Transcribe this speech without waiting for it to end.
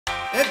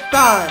It's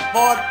time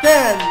for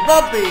 10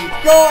 Lumpy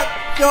Short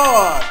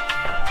Shorts.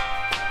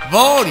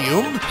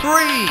 Volume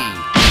 3.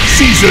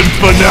 Season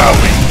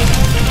finale.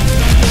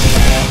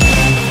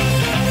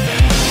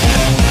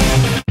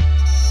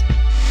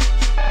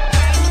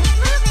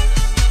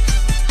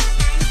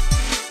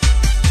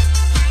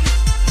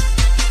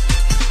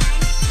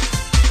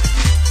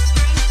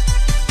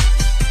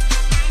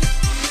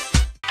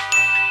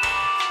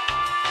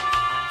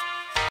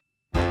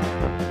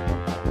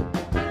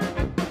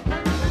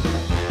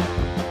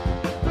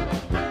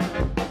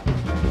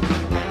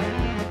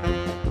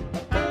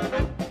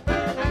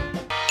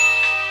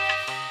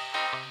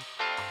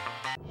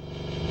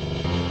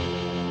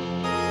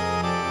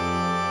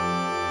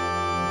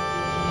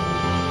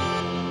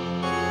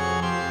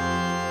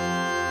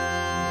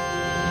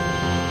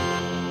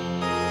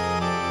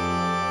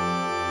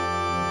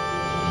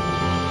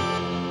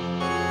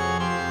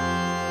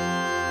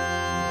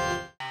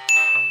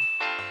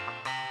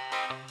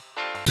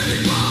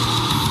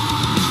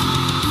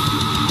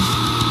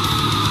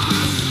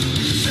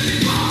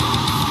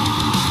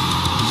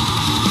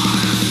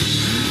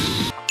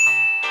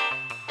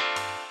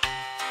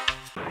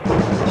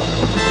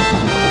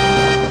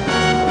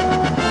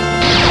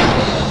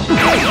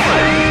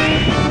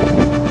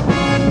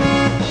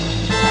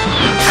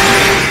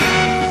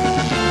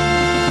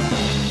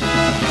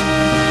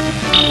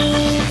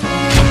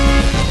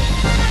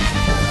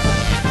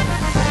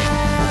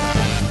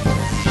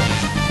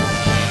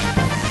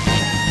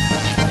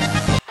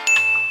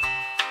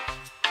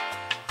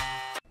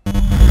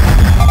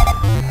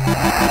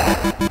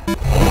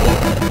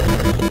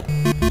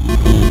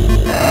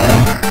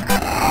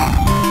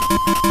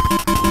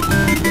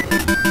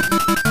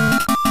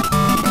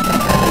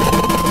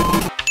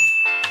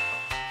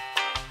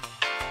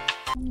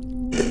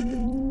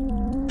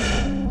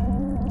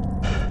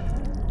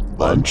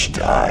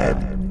 Lunchtime.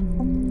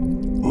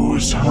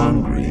 Who's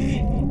hungry?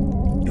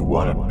 You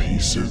want a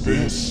piece of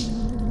this?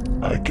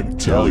 I can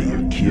tell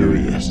you're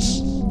curious.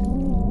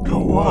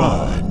 Go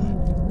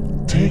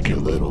on. Take a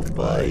little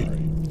bite.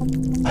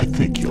 I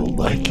think you'll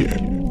like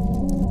it.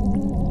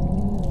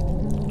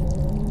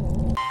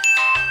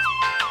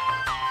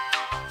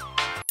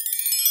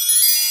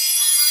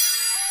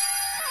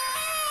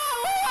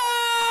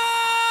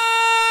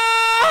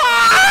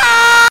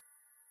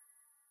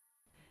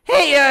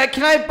 Hey,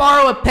 can I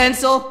borrow a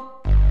pencil?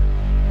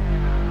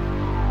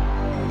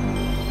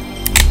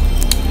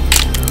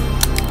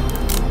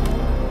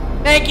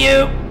 Thank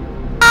you.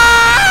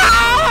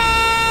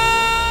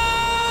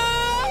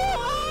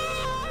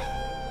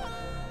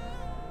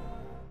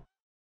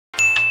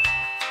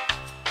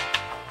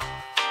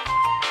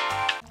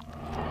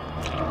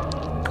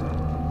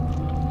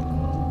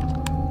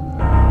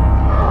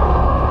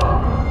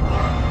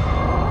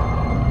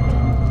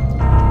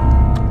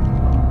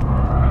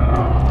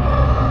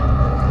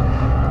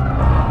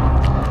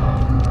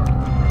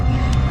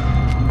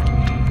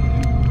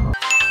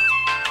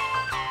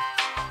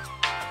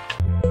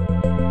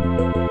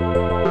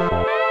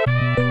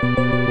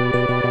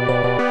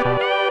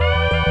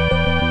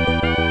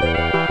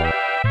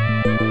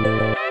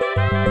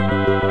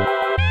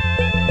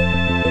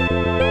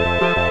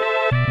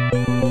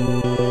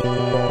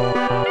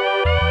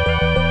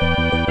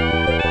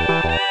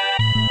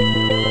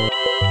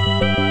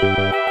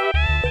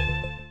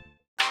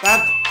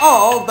 That's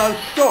all the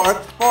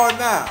shorts for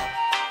now.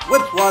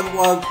 Which one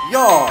was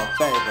your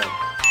favorite?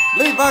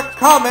 Leave a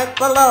comment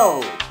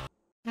below.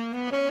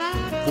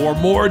 For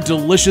more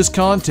delicious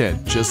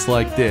content just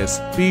like this,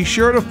 be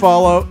sure to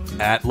follow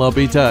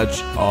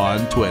 @LumpyTouch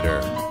on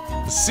Twitter.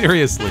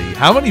 Seriously,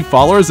 how many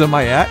followers am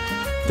I at?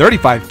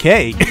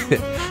 35K?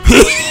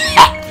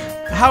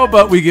 How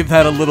about we give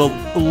that a little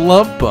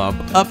lump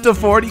bump up to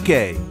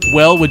 40K?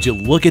 Well, would you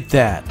look at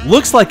that?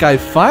 Looks like I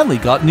finally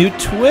got new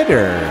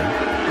Twitter.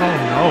 Oh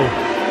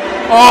no.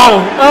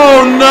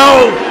 Oh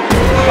no!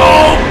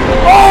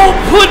 Oh,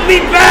 put me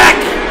back!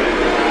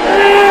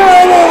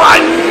 Oh,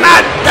 I'm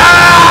not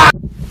done!